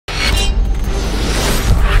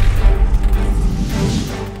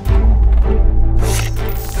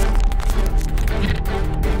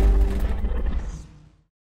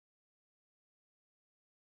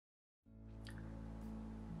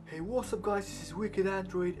What's up guys, this is Wicked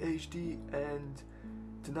Android HD, and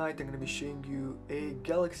tonight I'm going to be showing you a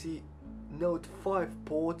Galaxy Note 5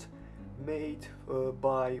 port made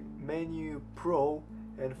by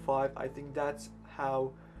ManuProN5. I think that's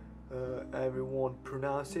how everyone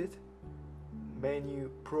pronounce it,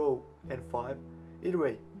 ManuProN5. Either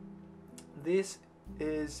way, this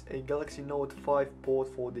is a Galaxy Note 5 port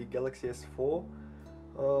for the Galaxy S4.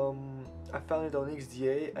 I found it on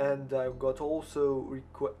XDA, and I got also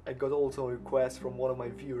a request from one of my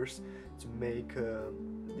viewers to make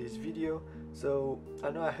this video. So I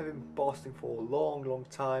know I haven't been posting for a long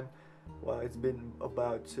time. Well, it's been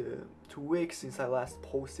about 2 weeks since I last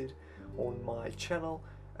posted on my channel,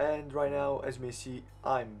 and right now, as you may see,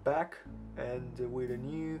 I'm back and with a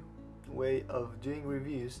new way of doing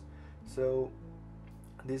reviews. So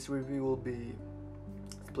this review will be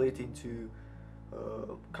split into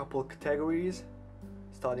a couple of categories,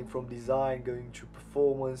 starting from design, going to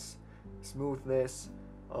performance, smoothness,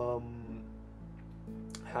 how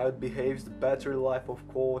it behaves, the battery life, of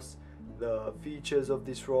course, the features of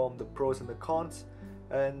this ROM, the pros and the cons,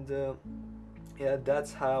 and yeah,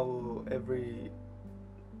 that's how every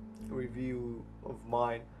review of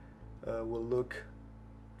mine will look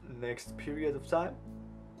next period of time.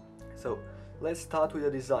 So let's start with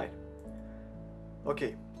the design.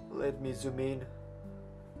 Okay, let me zoom in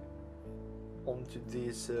onto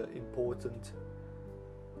these important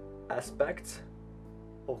aspects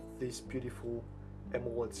of this beautiful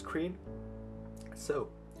AMOLED screen. So,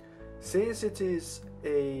 since it is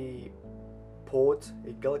a port,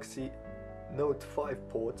 a Galaxy Note 5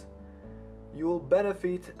 port, you will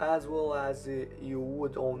benefit as well as you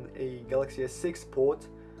would on a Galaxy S6 port.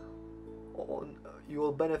 You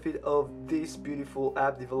will benefit of this beautiful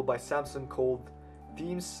app developed by Samsung called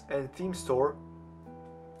Themes and Theme Store.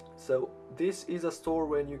 So this is a store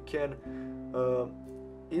where you can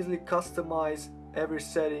easily customize every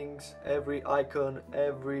settings, every icon,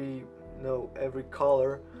 every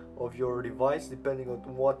color of your device, depending on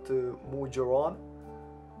what mood you're on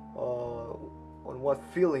what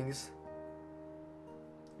feelings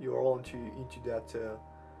you're on into that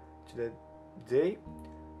day.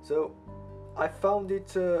 So I found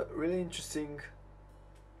it really interesting.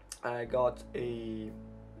 I got a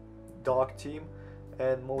dark theme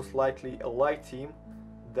and most likely a light theme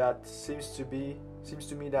that seems to me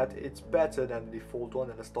that it's better than the default one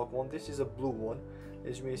and the stock one. This is a blue one.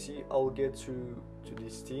 As you may see, I'll get to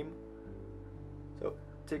this theme. So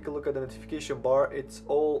take a look at the notification bar. It's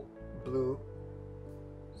all blue.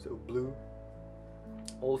 So blue.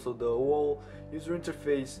 Also the whole user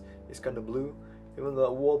interface is kind of blue. Even the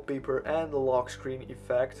wallpaper and the lock screen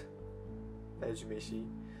effect, as you may see.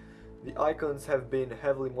 The icons have been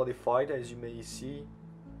heavily modified, as you may see.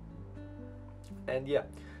 And yeah,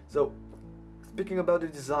 so speaking about the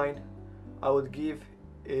design, I would give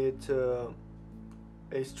it a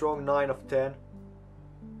strong 9 of 10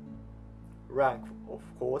 rank, of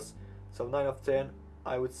course. So 9 of 10,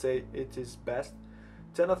 I would say it is best.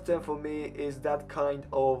 10 of 10 for me is that kind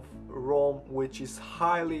of ROM which is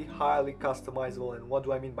highly customizable. And what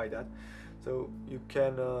do I mean by that? So you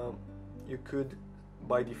could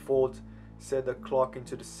by default set the clock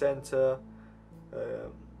into the center.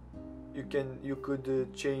 You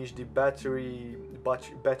could change the battery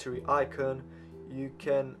icon. You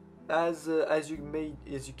can as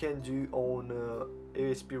you can do on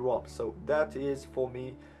ASP ROM. So that is for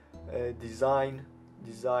me a design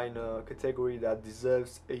category that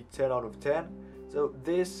deserves a 10 out of 10. So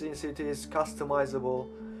this, since it is customizable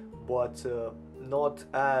but not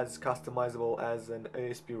as customizable as an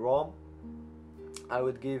ASP ROM, I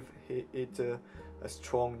would give it a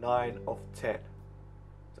strong 9 of 10.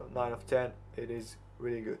 So 9 of 10, it is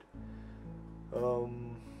really good.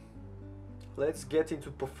 Let's get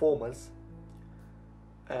into performance,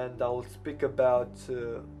 and I'll speak about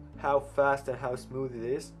how fast and how smooth it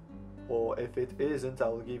is, or if it isn't,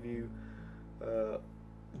 I'll give you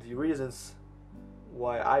the reasons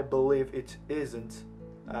why I believe it isn't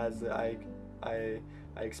as I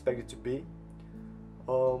expect it to be.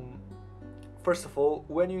 First of all,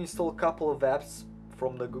 when you install a couple of apps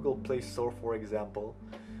from the Google Play Store, for example,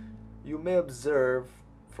 you may observe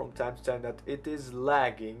from time to time that it is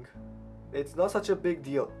lagging. It's not such a big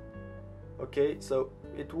deal, okay? So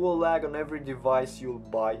it will lag on every device you'll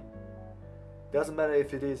buy. Doesn't matter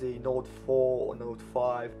if it is a Note 4 or Note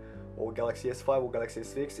 5 or Galaxy S5 or Galaxy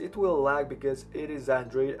S6, it will lag because it is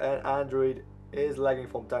Android, and Android is lagging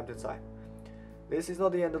from time to time. This is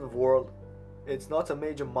not the end of the world. It's not a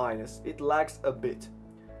major minus. It lags a bit.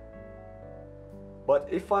 But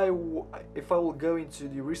if I will go into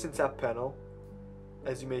the recent app panel,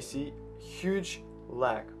 as you may see, huge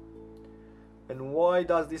lag. And why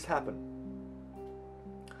does this happen?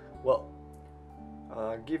 Well,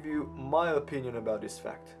 I'll give you my opinion about this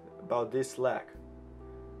fact, about this lag.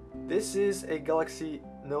 This is a Galaxy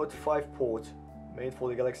Note 5 port made for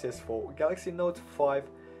the Galaxy S4. Galaxy Note 5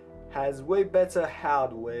 has way better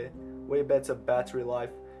hardware, way better battery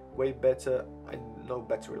life, way better,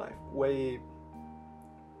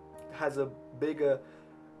 has a bigger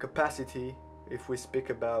capacity if we speak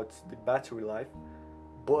about the battery life,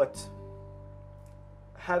 but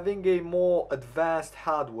having a more advanced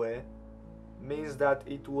hardware means that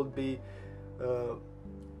it will be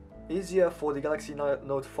easier for the Galaxy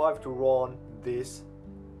Note 5 to run this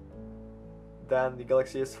than the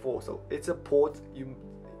Galaxy S4. So it's a port. You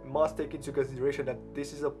must take into consideration that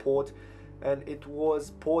this is a port, and it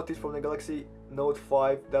was ported from the Galaxy Note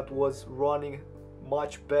 5 that was running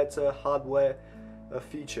much better hardware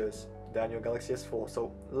features than your Galaxy S4.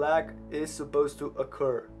 So lag is supposed to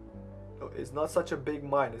occur. So it's not such a big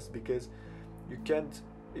minus because you can't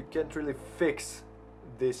really fix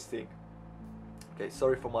this thing. Okay,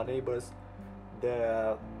 sorry for my neighbors.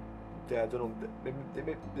 I don't know.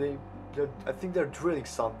 I think they're drilling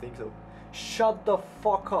something. So shut the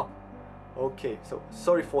fuck up. Okay, so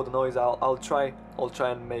sorry for the noise. I'll try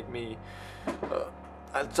and make me.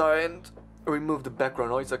 I'll try and remove the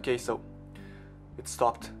background noise. Okay, so it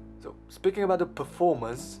stopped. So speaking about the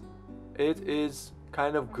performance, it is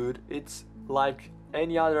kind of good. It's like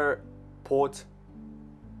any other port.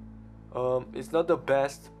 It's not the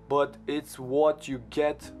best, but it's what you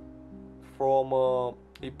get from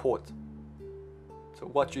a port. So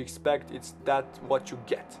what you expect, it's what you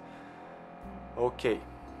get. Okay.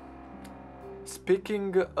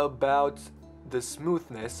 Speaking about the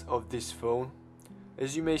smoothness of this phone,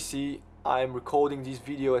 as you may see, I'm recording this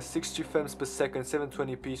video at 60 frames per second,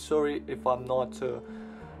 720p. Sorry if I'm not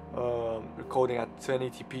recording at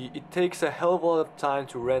 1080p. It takes a hell of a lot of time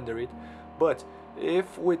to render it, but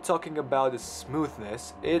if we're talking about the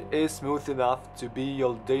smoothness, it is smooth enough to be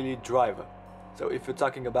your daily driver. So if you're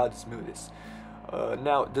talking about the smoothness,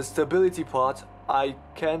 now the stability part, I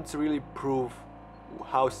can't really prove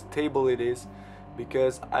how stable it is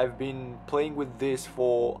because I've been playing with this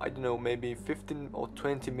for, I don't know, maybe 15 or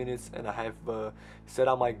 20 minutes, and I have set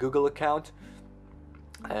up my Google account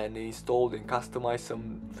and installed and customized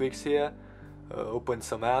some tricks here, opened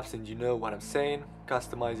some apps, and you know what I'm saying,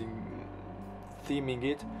 customizing, theming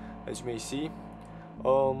it, as you may see.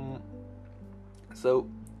 So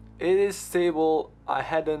it is stable. I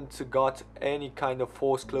hadn't got any kind of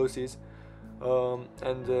force closes,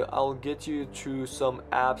 and I'll get you through some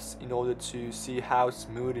apps in order to see how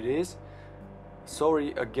smooth it is.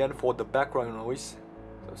 Sorry again for the background noise.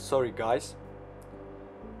 So sorry guys.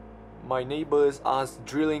 My neighbors are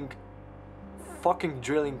fucking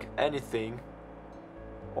drilling anything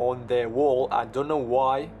on their wall. I don't know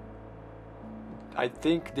why. I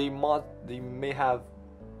think they may have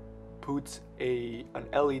put an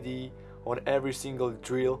LED on every single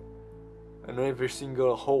drill and every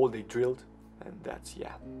single hole they drilled, and that's,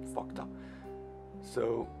 yeah, fucked up.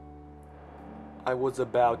 So I was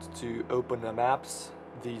about to open the maps,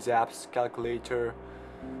 these apps, calculator,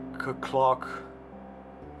 clock,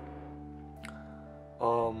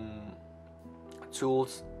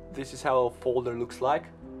 tools. This is how a folder looks like.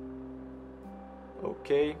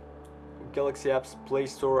 Okay, Galaxy Apps Play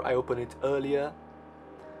Store, I opened it earlier.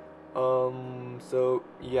 So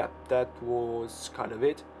yeah, that was kind of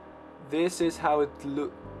it. This is how it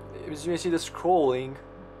look. As you may see, the scrolling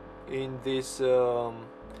in this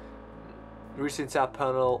recent app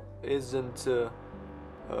panel isn't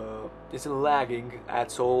lagging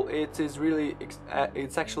at all. It is really,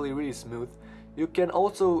 it's actually really smooth. You can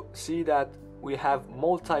also see that we have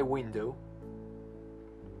multi-window,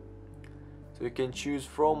 so you can choose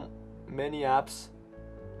from many apps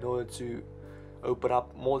in order to open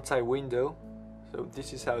up multi-window. So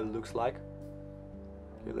this is how it looks like.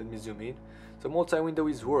 Okay, let me zoom in. So multi-window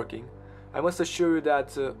is working. I must assure you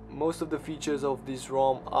that most of the features of this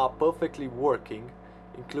ROM are perfectly working,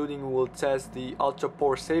 including we'll test the ultra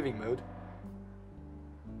power saving mode.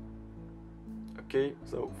 Okay,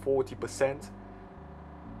 so 40%.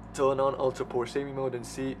 Turn on ultra power saving mode and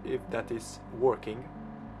see if that is working.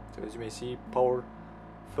 So as you may see, power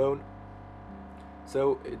phone.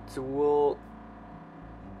 So it will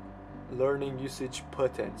learning usage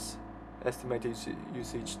patterns, estimated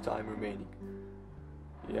usage time remaining.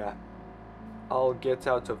 Yeah, I'll get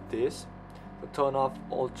out of this. So turn off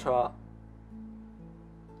ultra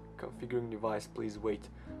configuring device, please wait.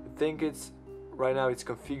 I think it's right now it's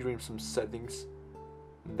configuring some settings.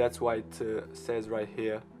 That's why it says right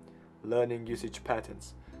here learning usage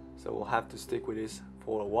patterns. So we'll have to stick with this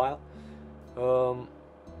for a while. So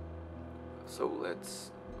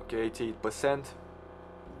let's, okay, 88%.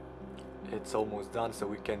 It's almost done, so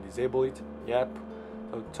we can disable it. Yep.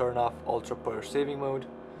 So turn off ultra power saving mode.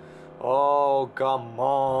 Oh, come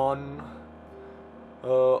on.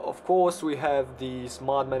 Of course we have the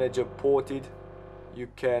smart manager ported. You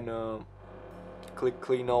can click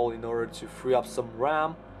clean all in order to free up some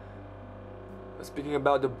RAM. Speaking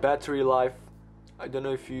about the battery life, I don't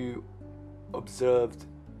know if you observed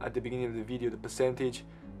at the beginning of the video the percentage,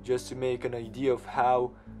 just to make an idea of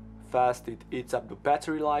how fast it eats up the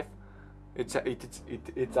battery life. It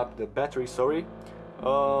eats up the battery, sorry.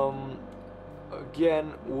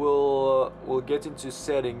 Again, we'll get into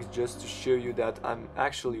settings just to show you that I'm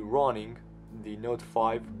actually running the Note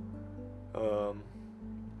 5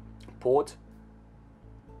 port,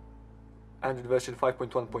 Android version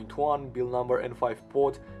 5.1.1, build number N5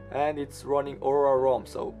 port, and it's running Aurora ROM.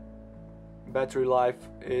 So battery life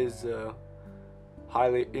is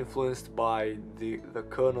highly influenced by the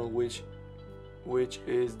kernel, which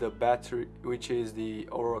is the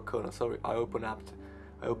Aurora kernel. Sorry, I opened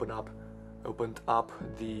up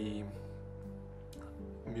the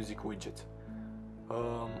music widget.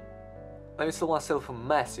 Let me send myself a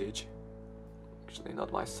message. Actually,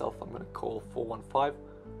 not myself. I'm gonna call 415.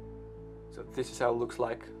 So this is how it looks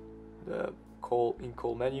like, the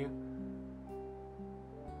in-call menu.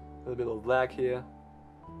 A little bit of lag here.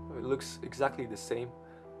 It looks exactly the same,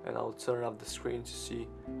 and I'll turn up the screen to see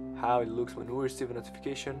how it looks when we receive a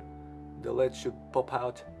notification. The LED should pop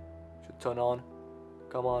out, should turn on.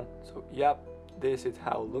 Come on. So yep, this is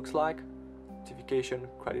how it looks like. Notification,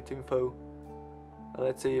 credit info. And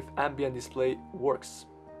let's see if ambient display works.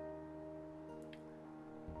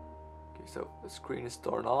 Okay, so the screen is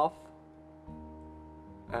turned off,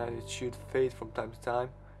 and it should fade from time to time.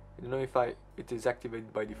 I don't know if it is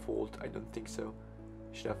activated by default. I don't think so.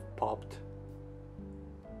 It should have popped.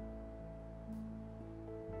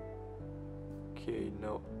 Okay,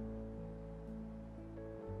 no.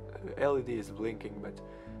 LED is blinking, but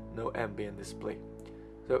no ambient display.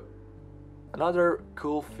 So another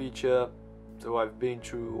cool feature. So I've been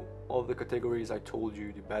through all the categories I told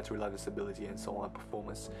you, the battery life, stability, and so on,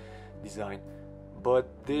 performance, design.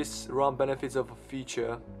 But this ROM benefits of a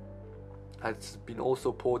feature has been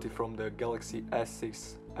also ported from the Galaxy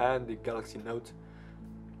S6 and the Galaxy Note.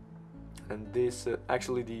 And this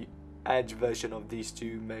actually the Edge version of those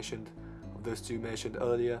two mentioned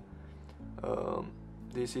earlier.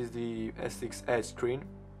 This is the S6 Edge screen.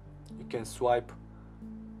 You can swipe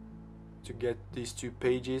to get these two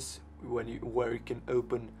pages where you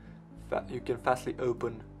can fastly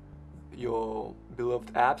open your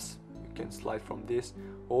beloved apps. You can slide from this,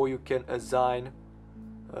 or you can assign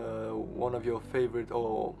one of your favorite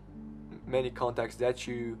or many contacts that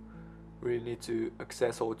you really need to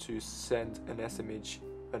access, or to send an SMS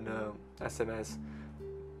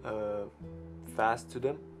fast to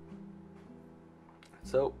them.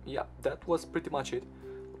 So yeah, that was pretty much it.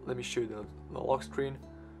 Let me show you the lock screen.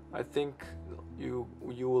 I think you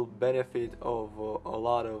will benefit of a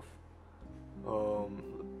lot of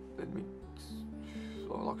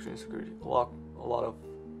lock screen security, a lot of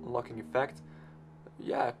unlocking effect.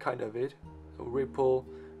 Yeah, kind of it. So ripple,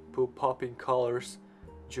 popping colors,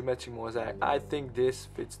 geometric mosaic. I think this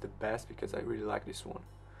fits the best because I really like this one.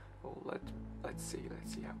 Oh, let's see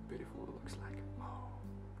how beautiful it looks like. Oh,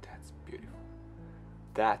 that's beautiful.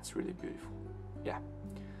 That's really beautiful. Yeah.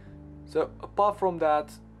 So apart from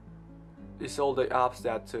that, it's all the apps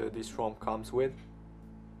that this ROM comes with.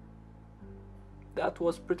 That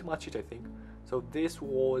was pretty much it, I think. So this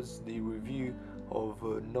was the review of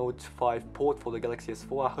Note 5 port for the Galaxy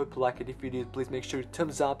S4. I hope you like it. If you did, please make sure to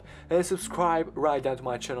thumbs up and subscribe right down to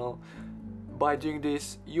my channel. By doing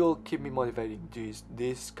this, you'll keep me motivating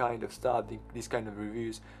this kind of stuff, this kind of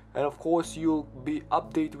reviews, and of course you'll be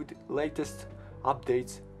updated with latest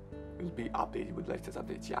updates.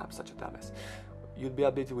 Yeah, I'm such a dumbass. You'll be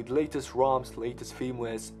updated with latest ROMs, latest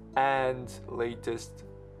firmwares, and latest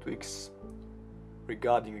tweaks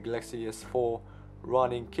regarding the Galaxy S4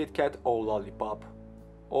 running KitKat or Lollipop,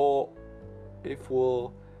 or if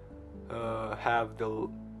we'll have the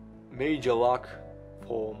major luck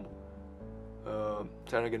for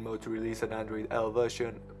Telegram mode to release an Android L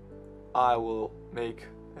version, I will make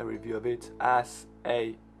a review of it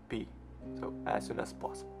ASAP, so as soon as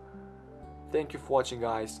possible. Thank you for watching,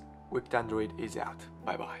 guys. Wicked Android is out.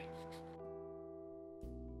 Bye bye.